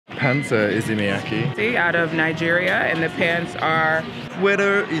pants is Miyake. Out of Nigeria, and the pants are...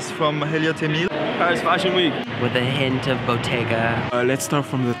 Sweater is from Elliot Emile. Paris Fashion Week. With a hint of Bottega. Let's start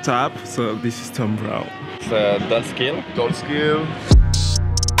from the top. So this is Tom Brown. It's Dolskill. Dolskill.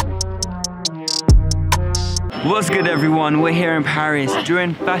 What's good, everyone? We're here in Paris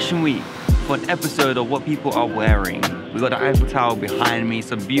during Fashion Week for an episode of what people are wearing. We got the Eiffel Tower behind me,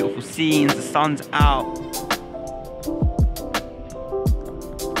 some beautiful scenes, the sun's out.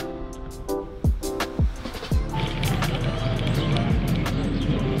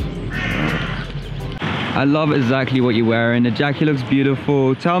 I love exactly what you're wearing. The jacket looks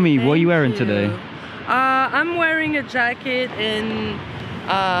beautiful. Tell me, what are you wearing today? I'm wearing a jacket in,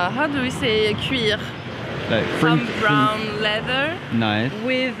 how do we say, cuir? Like some brown leather. Nice.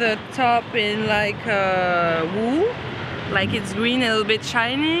 With a top in like wool. Like it's green, a little bit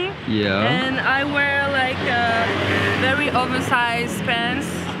shiny. Yeah. And I wear like very oversized pants.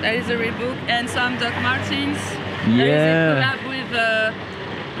 That is a Reebok. And some Doc Martens. Yeah. There is a collab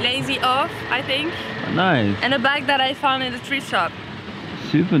with Lazy Off, I think. Nice. And a bag that I found in the thrift shop.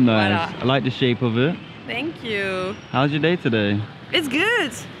 Super nice. Voila. I like the shape of it. Thank you. How's your day today? It's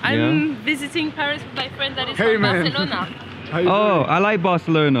good. I'm visiting Paris with my friend that is from Barcelona. Oh, I like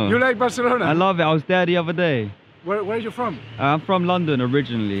Barcelona. You like Barcelona? I love it. I was there the other day. Where are you from? I'm from London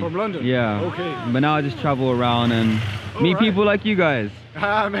originally. From London? Yeah. Okay. But now I just travel around and meet people like you guys.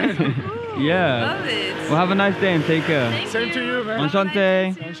 Ah, man. Yeah. Love it. Well, have a nice day and take care. Same to you, man.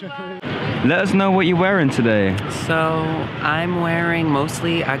 Enchanté. Let us know what you're wearing today. So I'm wearing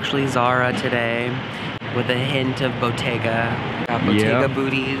mostly actually Zara today with a hint of Bottega. Got Bottega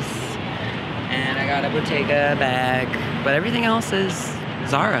booties and I got a Bottega bag, but everything else is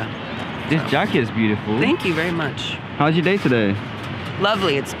Zara. This jacket is beautiful. Thank you very much. How's your day today?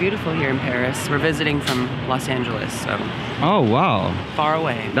 Lovely, it's beautiful here in Paris. We're visiting from Los Angeles, so Oh, wow. far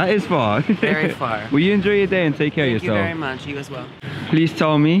away. That is far. Very far. Will you enjoy your day and take care of Thank you yourself? very much, you as well. Please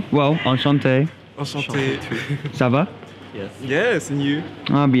tell me. Well, enchanté. Enchanté. Ça va? Yes, and you?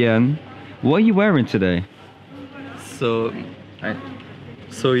 Ah, bien. What are you wearing today? So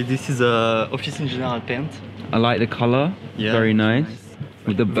this is a Office in General pant. I like the color. Yeah, Very nice.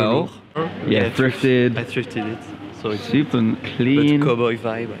 With the belt. Yeah, thrifted. I thrifted it. So it's Super but clean. cowboy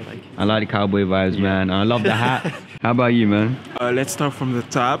vibe. I like it. I like the cowboy vibes, man. I love the hat. How about you, man? Let's start from the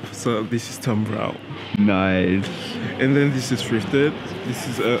top. So this is Tom Brown. Nice. And then this is thrifted. This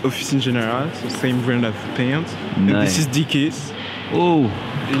is Office in General, so same brand of pants. And Nice. this is Dickies. Oh,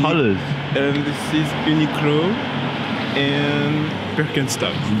 colors. And this is Uniqlo and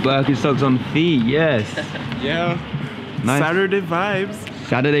Birkenstock. Birkenstocks on feet, yes. Yeah. Nice. Saturday vibes.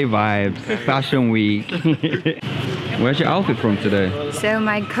 Saturday vibes, Fashion Week. Where's your outfit from today? So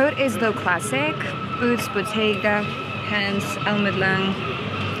my coat is the classic, boots Bottega, pants Helmut Lang,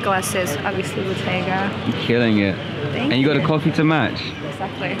 glasses obviously Bottega. You're killing it. Thank And you got a you. coffee to match.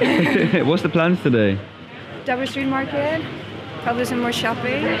 Exactly. What's the plans today? Dover Street Market, probably some more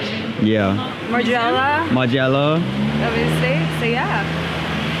shopping, Yeah. Margiela, Margiela. obviously. So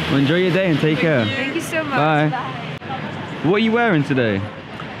yeah, Well, enjoy your day and take care. thank you so much. Bye. What are you wearing today?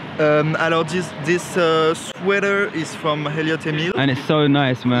 Alors this sweater is from Elliot Emile. And it's so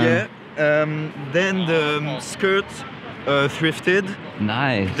nice, man. Yeah. Then the skirt thrifted.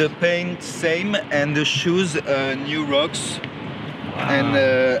 Nice. The paint same, and the shoes New Rocks.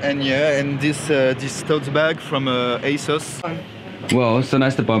 And yeah, and this tote bag from ASOS. Well, it's so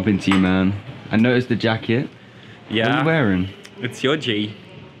nice to bump into you, man. I noticed the jacket. Yeah. What are you wearing? It's your G.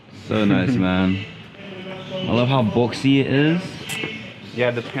 So nice, man. I love how boxy it is. Yeah,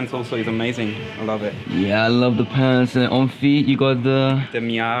 the pants also is amazing. I love it. Yeah, I love the pants. And on feet, you got the... The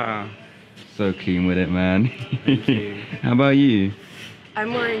Miara. So clean with it, man. Thank you. How about you?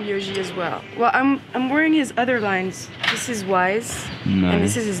 I'm wearing Yoji as well. Well, I'm wearing his other lines. This is Wise, and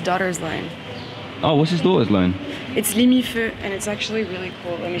this is his daughter's line. Oh, what's his daughter's line? It's Limi Feu, and it's actually really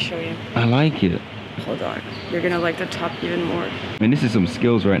cool. Let me show you. I like it. Hold on. You're gonna like the top even more. I mean, this is some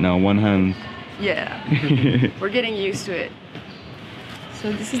skills right now, one hand. Yeah. We're getting used to it.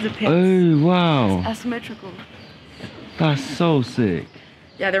 So this is the pants. Oh, wow. Asymmetrical. That's so sick.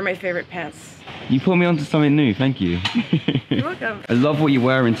 Yeah, they're my favorite pants. You put me onto something new, thank you. You're welcome. I love what you're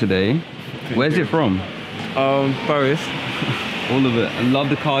wearing today. Where's it from? Paris. All of it. I love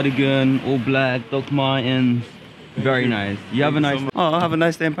the cardigan, all black, Doc Martens. Very nice. You have a nice... Oh, have a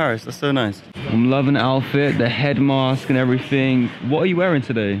nice day in Paris. That's so nice. I'm loving the outfit, the head mask and everything. What are you wearing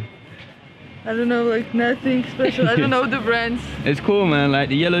today? I don't know, like nothing special. I don't know the brands. It's cool, man. Like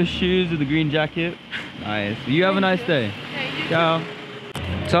the yellow shoes with the green jacket. Nice. You have a nice day. Ciao.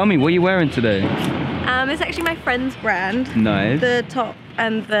 Tell me, what are you wearing today? It's actually my friend's brand. Nice. The top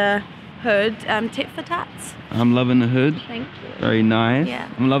and the hood tit for tats. I'm loving the hood. Thank you. Very nice. Yeah.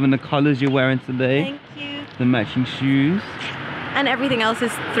 I'm loving the colors you're wearing today. Thank you. The matching shoes. And everything else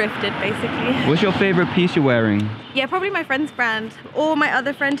is thrifted, basically. What's your favorite piece you're wearing? Yeah, probably my friend's brand, or my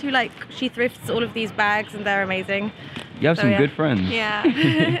other friend who she thrifts all of these bags and they're amazing. You have So, some yeah. good friends.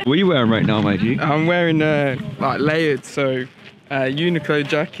 Yeah. What are you wearing right now, my G? I'm wearing like layered, so Uniqlo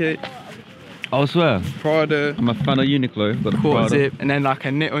jacket, I swear. Prada, I'm a fan of Uniqlo. Got the quarter Prada. zip, and then like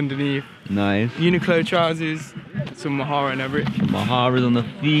a knit underneath. Nice. Uniqlo trousers, some Mahara and everything. Mahara's on the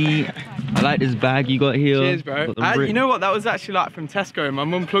feet. I like this bag you got here. Cheers, bro. Got the brick. You know what? That was actually like from Tesco. My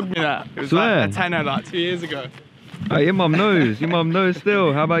mum plugged me that. It was Swear. like a tenner like 2 years ago. Oh, your mum knows. Your mum knows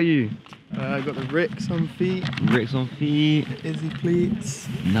still. How about you? I got the Ricks on feet. Ricks on feet. Izzy pleats.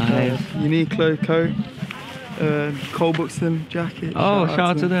 Nice. Uniqlo coat. Cole Buxton jacket. Oh, shout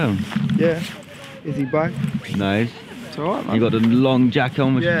out to them. Yeah. Izzy bag. Nice. It's alright, man. You got the long jacket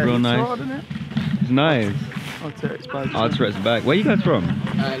on, which Yeah, is real it's nice. hard, isn't it? It's nice. Arc'teryx bag. Arc'teryx bag. Where you guys from?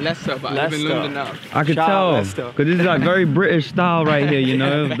 Leicester, but I live in London now. I could Shout out tell. Leicester. Because this is like very British style right here, you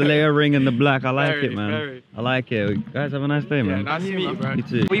know? The layering and the black. I like Very, it, man. very. I like it. Guys, have a nice day, man. Nice to meet you, bro. You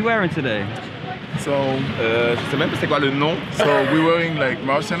too. What are you wearing today? So, je sais même pas c'est quoi le nom. So we're wearing like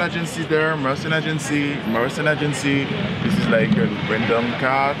Martian Agency there, Martian Agency, Martian Agency. This is like a random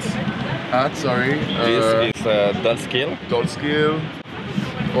hat, sorry. This is Doll Skill. Doll Skill.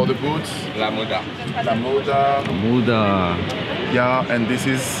 For the boots. La Moda. La Moda. Muda. Yeah, and this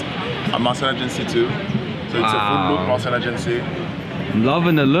is a Martian Agency too. So it's a full look Martian Agency. I'm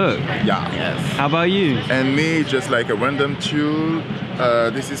loving the look. Yeah. Yes. How about you? And me, just like a random tulle.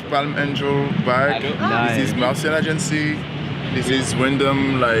 This is Palm Angel bag. Nice. This is Martial Agency. This is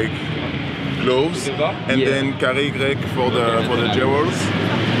random like gloves. And then Carré Grec for the jewels.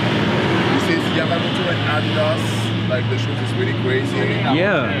 This is Yamamoto and Adidas. Like the shoes is really crazy.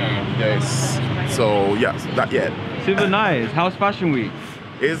 Yeah. Yes. So yes, that yeah. Super nice. How's Fashion Week?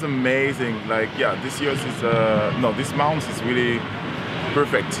 It's amazing. Like yeah, this year's is this month is really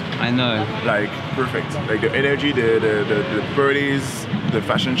perfect. I know. Like perfect. Like the energy, the parties, the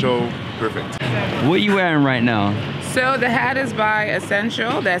fashion show, perfect. What are you wearing right now? So the hat is by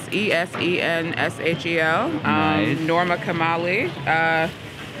Essential. That's ESENSHEL. Nice. Norma Kamali.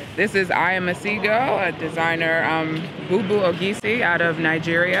 This is I Am Asigo, a designer, Bubu Ogisi out of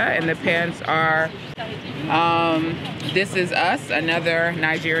Nigeria, and the pants are This Is Us, another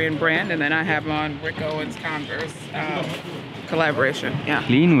Nigerian brand, and then I have on Rick Owens Converse collaboration. Yeah.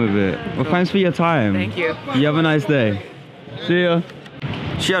 Clean with it. Well, thanks for your time. Thank you. You have a nice day. See ya.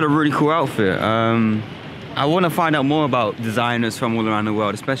 She had a really cool outfit. I want to find out more about designers from all around the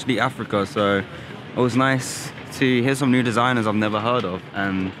world, especially Africa. So it was nice to hear some new designers I've never heard of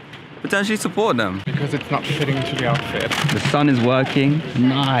and potentially support them. Because it's not fitting to the outfit. The sun is working.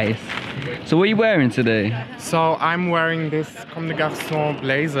 Nice. So what are you wearing today? So I'm wearing this Comme des Garçons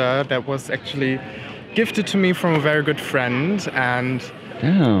blazer that was actually gifted to me from a very good friend, and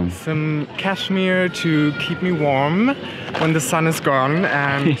Damn. some cashmere to keep me warm when the sun is gone,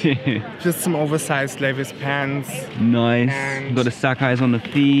 and just some oversized Levi's pants. Nice. And Got the Sakai's on the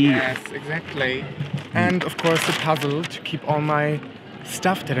feet. yes, exactly. And of course a puzzle to keep all my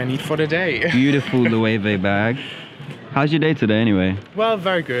stuff that I need for the day. Beautiful Loewe bag. How's your day today anyway? Well,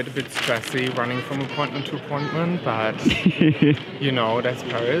 very good. A bit stressy, running from appointment to appointment, but you know, that's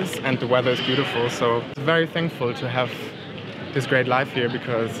Paris and the weather is beautiful, so very thankful to have this great life here,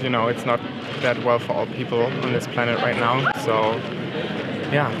 because you know, it's not that well for all people on this planet right now. So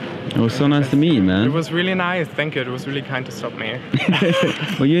yeah. It was so nice to meet you, man. It was really nice. Thank you. It was really kind to stop me.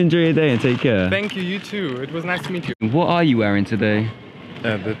 Well, you enjoy your day and take care. Thank you, you too. It was nice to meet you. What are you wearing today?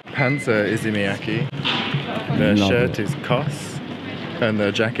 The pants are Izumiyaki, the Love shirt it. is Koss, and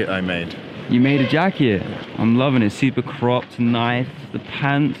the jacket I made. You made a jacket. I'm loving it. Super cropped, nice. The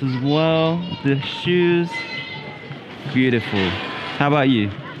pants as well. The shoes. Beautiful. How about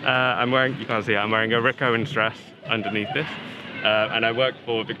you? I'm wearing, you can't see it, I'm wearing a Rick Owens dress underneath this. And I work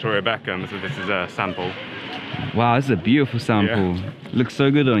for Victoria Beckham, so this is a sample. Wow, this is a beautiful sample. Yeah. Looks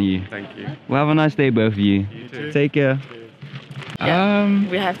so good on you. Thank you. Well, have a nice day, both of you. You too. Take care.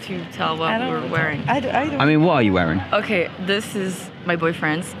 We have to tell what we're wearing. I mean, what are you wearing? Okay, this is my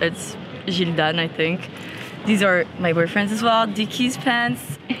boyfriend's. It's Gildan, I think. These are my boyfriend's as well. Dickies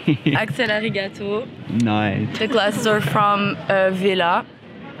pants, Axel Arigato. Nice. The glasses are from Vela.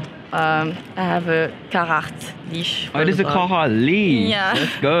 I have a Carhartt leash. Oh, this is a Carhartt leash. Yeah.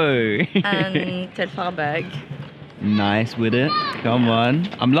 Let's go. And Telfar bag. Nice with it. Come on.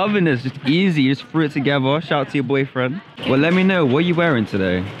 I'm loving this. Just easy. Just threw it together. Shout out to your boyfriend. Well, let me know. What are you wearing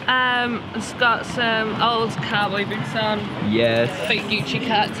today? It's got some old cowboy boots on. Yes. Fake Gucci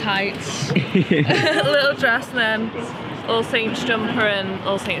cat tights. A little dress, and then All Saints jumper and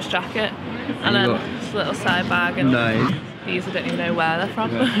All Saints jacket. And then this little side bag. And nice. These, I don't even know where they're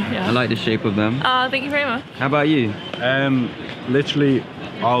from. Yeah. I like the shape of them. Thank you very much. How about you? Literally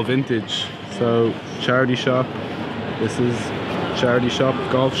all vintage. So charity shop. This is charity shop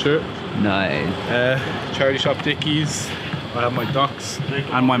golf shirt. Nice. Charity shop Dickies. I have my Docs.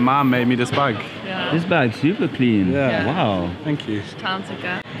 And my mom made me this bag. Yeah. This bag's super clean. Yeah. Wow. Thank you. Time to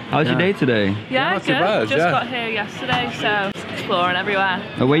go. How's your day today? Yeah, not good. too bad, Just got here yesterday, so exploring everywhere.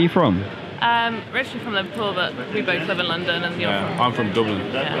 Where are you from? Originally from Liverpool, but we both live in London, and you're from. I'm from Dublin.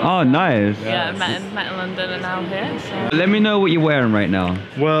 Yeah. Oh, nice. Yeah, met in London and now here. So. Let me know what you're wearing right now.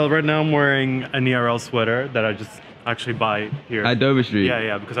 Well, right now I'm wearing an ERL sweater that I just actually buy here. At Dover Street?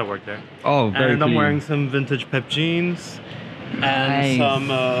 Yeah, because I work there. Oh, very And I'm clean. wearing some vintage Pep jeans. Nice. And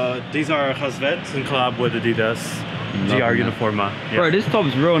some, these are Hasvet in collab with Adidas. GR Uniforma. Yeah. Bro, this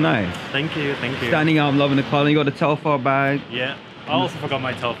top's real nice. Thank you, thank you. Standing out, I'm loving the color. You got the Telfar bag. Yeah. I also forgot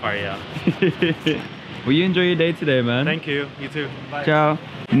my Telfar, yeah. Well, you enjoy your day today, man. Thank you. You too. Bye. Ciao.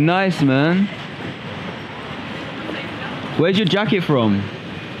 Nice, man. Where's your jacket from?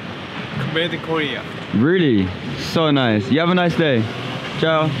 Made in Korea. Really? So nice. You have a nice day.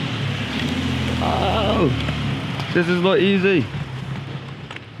 Ciao. Oh, this is not easy.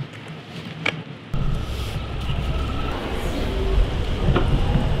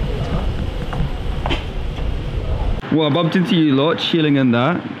 Well, I bumped into you lot, chilling and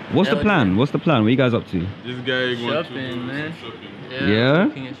that. What's the plan? What's the plan? What are you guys up to? This guy wants Shopping, man. Yeah?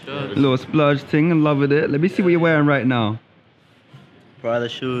 looking at shops. Little splurge thing, I'm loving it. Let me see what you're wearing right now. Prada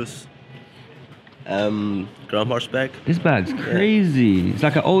shoes. Ground horseback. This bag's crazy. It's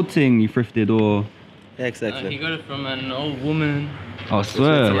like an old thing you thrifted or... Yeah, exactly. He got it from an old woman. Oh, I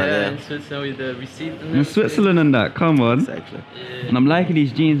swear. Yeah, in Switzerland with the receipt. And In Switzerland and that, come on. Exactly. And I'm liking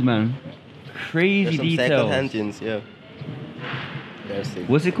these jeans, man. Crazy There's some details. second-hand jeans, yeah. They're sick.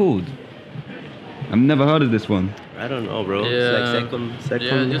 What's it called? I've never heard of this one. I don't know, bro. Yeah. It's like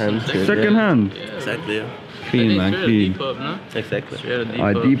second hand. shit, Second hand? Yeah. Exactly, yeah. Clean, man, clean. Depop, no? Exactly.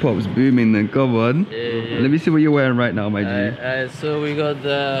 Alright, Depop's booming then, come on. Yeah. Let me see what you're wearing right now, my G. So we got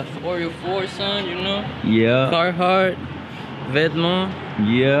the 404 son, you know? Yeah. Carhartt, Vetements.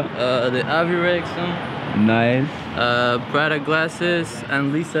 Yeah. The Avirex son. Nice. Prada glasses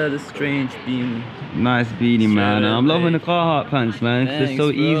and Lisa the Strange beanie. Nice beanie, man. I'm loving the Carhartt pants, man. 'Cause they're so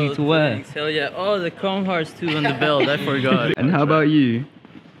Thanks, easy bro, to wear. thanks. Hell yeah. Oh, the Carhartts too on the belt, I forgot. And how about you?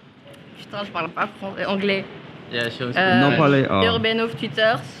 Putain, je parle pas anglais. Yeah, show me Non parler. Oh. Urbanov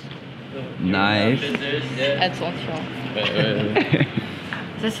Tutors. Nice. Attention.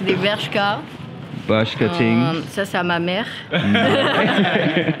 Ça, c'est des Bershka. Bershka things. Ça, c'est à ma mère.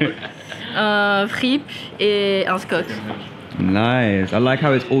 Un Fripp et un Scott. Nice. I like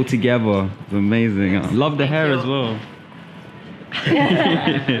how it's all together. It's amazing. I love the hair as well.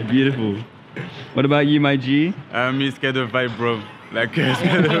 Beautiful. What about you, my G? It's kind of vibe, bro. Like, it's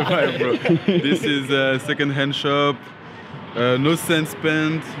kind of vibe, bro. This is a second-hand shop. No sense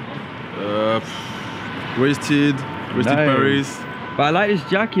pant. Wasted Nice. Paris. But I like this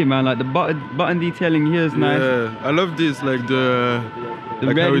jacket, man. Like the button detailing here is nice. Yeah, I love this. Like the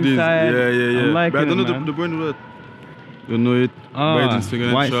like red how it is. inside. Yeah. I'm liking But I don't it, know man. the point of that. Don't know it. Buy it in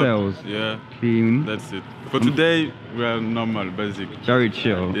second-hand white shop. cells. Yeah. Clean. That's it. For today, we are normal, basic. Very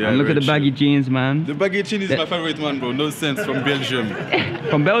chill. Yeah, and look at very the baggy jeans, man. The baggy jean is my favorite one, bro. No sense, from Belgium.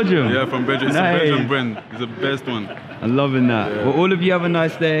 From Belgium? Yeah, from Belgium. It's Nice. a Belgian brand. It's the best one. I'm loving that. Yeah. Well, all of you have a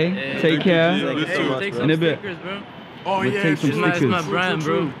nice day. Take care. You too. Take In some a bit. stickers, bro. Oh, We'll yeah, take some It's my stickers. brand,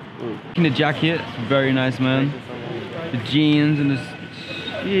 bro. In the jacket, very nice, man. The jeans and the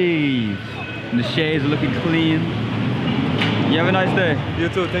jeez, and the shades are looking clean. You have a nice day. You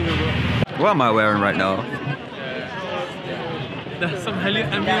too. Thank you, bro. What am I wearing right now? Some Heli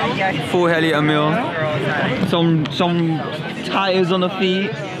Emil. Full Heli Emil. Some tires on the feet.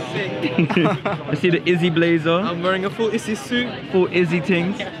 I see the Izzy blazer. I'm wearing a full Izzy suit Full Izzy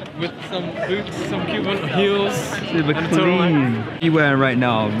things. with some boots, some Cuban heels, Super and a turtleneck. clean. What are you wearing right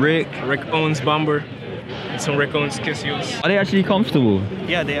now? Rick? Rick Owens bomber. And some Rick Owens kiss heels. Are they actually comfortable?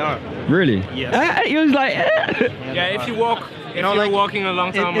 Yeah, they are. Really? Yes. He was like, Yeah, if you walk, if you're like, walking a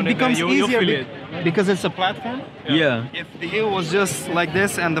long time it on it, becomes you'll easier feel it. because it's a platform. Yeah. If the heel was just like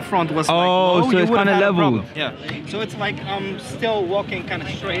this and the front was Oh, like low, so you it's wouldn't kinda have a leveled. problem. Yeah. So it's like I'm still walking kind of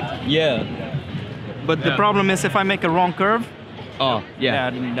straight. Yeah. But the problem is if I make a wrong curve. Oh, yeah.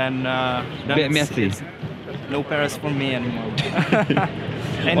 Then Bit messy. no Paris for me anymore.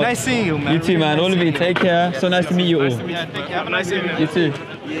 And nice seeing you, man. You too, man. All of you, take care. So nice to meet you all. Yeah, take care. Have a nice evening. You too.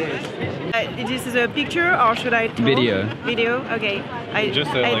 This is a picture, or should I talk? Video. Video, okay. I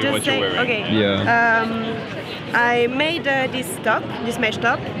just what you're wearing. Okay. Yeah. I made this top, this mesh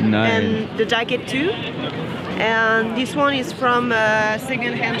top, Nice. and the jacket too. And this one is from a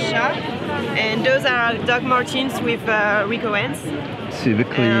second-hand shop, and those are Doc Martens with Rico Owens. Super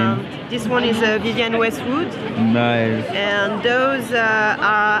clean. This one is Vivienne Westwood. Nice. And those are,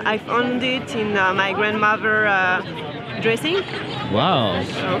 I found it in my grandmother dressing. Wow.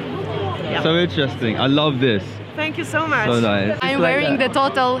 Yeah. So interesting. I love this. Thank you so much. So nice. I'm wearing the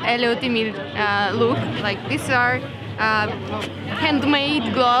total Elliot Emil look. Like these are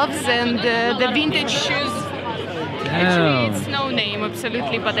handmade gloves and the vintage shoes. Actually, it's no name,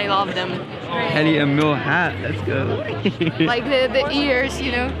 absolutely, but I love them. Elliot Emil hat. Let's go. Like the ears,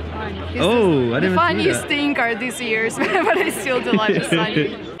 you know. This Oh, I didn't The see funniest that. thing are these ears, but I still do like the sun.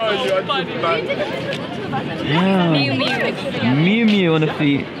 Yeah. Miu Miu. Miu Miu on the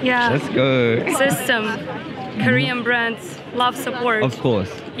feet. Yeah. Let's go. System. Korean brands. Love support. Of course.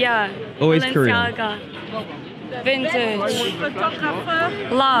 Yeah. Always Balenciaga. Vintage.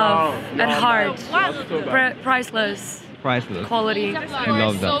 Love at heart. Priceless. Priceless. Quality. I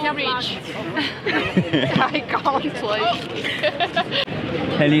love that. So rich. I can't like.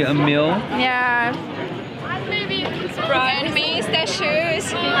 Elliot Emil. Yeah. Maybe surprise me, the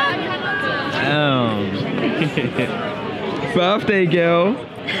shoes. Birthday girl.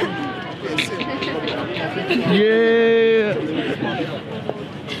 Yeah.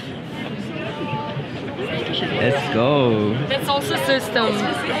 Let's go. That's also system.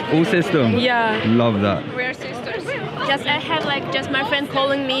 All system. Yeah. Love that. We're sisters. Just I have like just my friend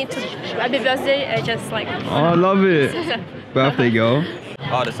calling me to happy birthday. I just like. Oh, I love it. Birthday girl.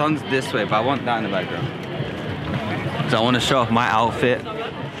 Oh, the sun's this way, but I want that in the background. So I want to show off my outfit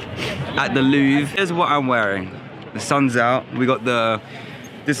at the Louvre. Here's what I'm wearing. The sun's out. We got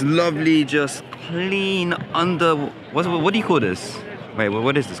this lovely, just clean what do you call this? Wait,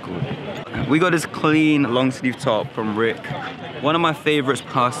 what is this called? We got this clean long sleeve top from Rick. One of my favorites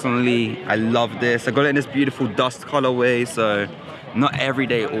personally. I love this. I got it in this beautiful dust colorway, so not every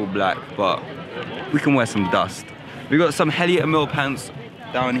day all black, but we can wear some dust. We got some Elliot Emil pants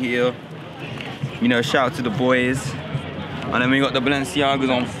down here. You know, shout out to the boys. And then we got the Balenciagas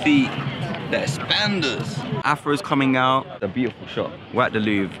on feet, the expanders. Afro's coming out. A beautiful shot. We're at the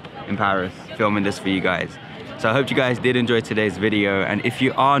Louvre in Paris, filming this for you guys. So I hope you guys did enjoy today's video. And if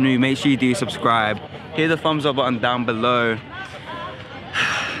you are new, make sure you do subscribe. Hit the thumbs up button down below.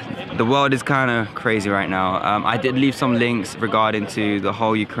 The world is kind of crazy right now. I did leave some links regarding to the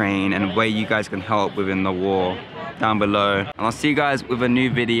whole Ukraine and where you guys can help within the war down below. And I'll see you guys with a new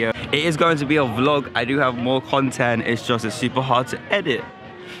video. It is going to be a vlog. I do have more content. It's just it's super hard to edit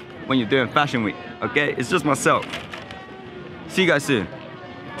when you're doing Fashion Week, okay? It's just myself. See you guys soon.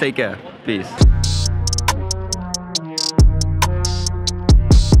 Take care. Peace.